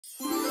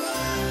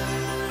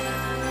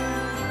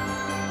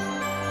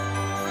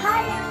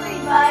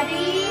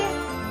everybody!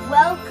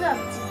 Welcome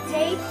to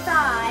day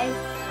 5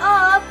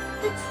 of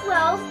the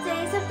 12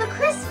 days of the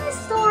Christmas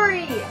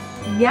story!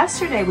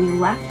 Yesterday we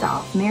left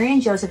off. Mary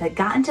and Joseph had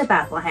gotten to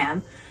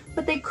Bethlehem,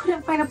 but they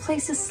couldn't find a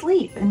place to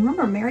sleep. And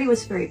remember, Mary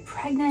was very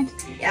pregnant,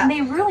 and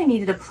they really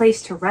needed a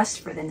place to rest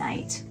for the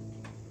night.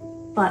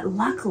 But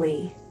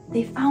luckily,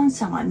 they found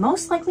someone,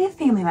 most likely a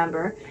family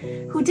member,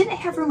 who didn't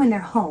have room in their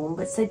home,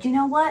 but said, you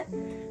know what?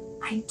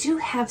 I do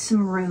have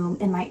some room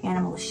in my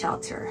animal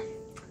shelter.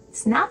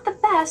 It's not the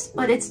best,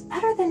 but it's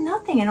better than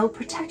nothing, and it'll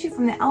protect you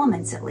from the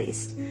elements at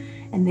least.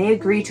 And they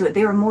agreed to it.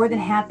 They were more than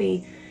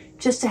happy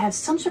just to have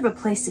some sort of a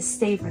place to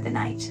stay for the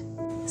night.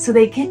 So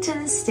they get to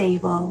the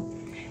stable,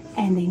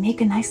 and they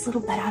make a nice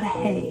little bed out of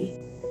hay,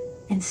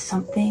 and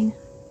something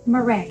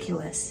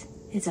miraculous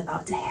is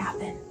about to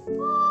happen.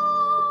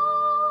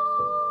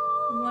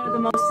 One of the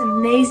most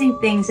amazing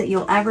things that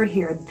you'll ever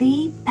hear,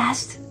 the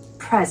best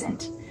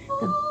present,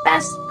 the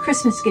best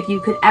Christmas gift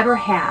you could ever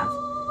have,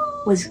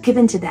 was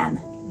given to them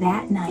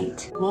that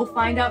night. We'll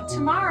find out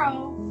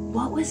tomorrow.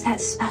 What was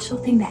that special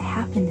thing that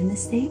happened in the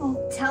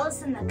stable? Tell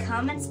us in the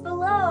comments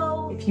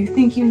below. If you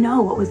think you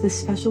know what was the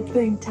special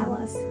thing, tell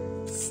us.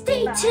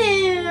 Stay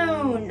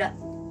tuned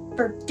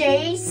for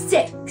day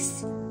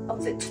 6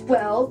 of the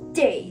 12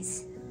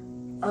 days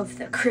of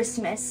the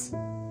Christmas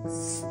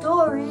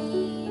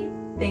story.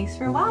 Thanks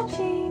for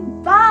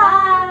watching.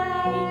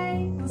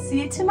 Bye! We'll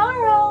see you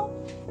tomorrow.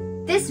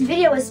 This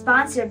video is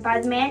sponsored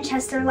by the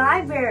Manchester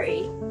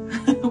Library.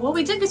 Well,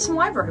 we did get some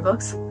library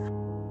books.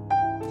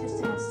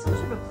 Just to have some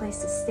sort of a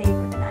place to stay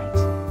for the night.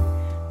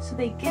 So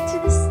they get to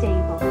the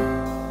stable.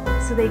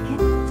 So they get...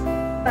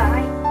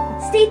 Bye.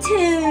 Stay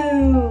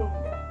tuned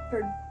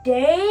for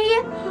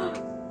day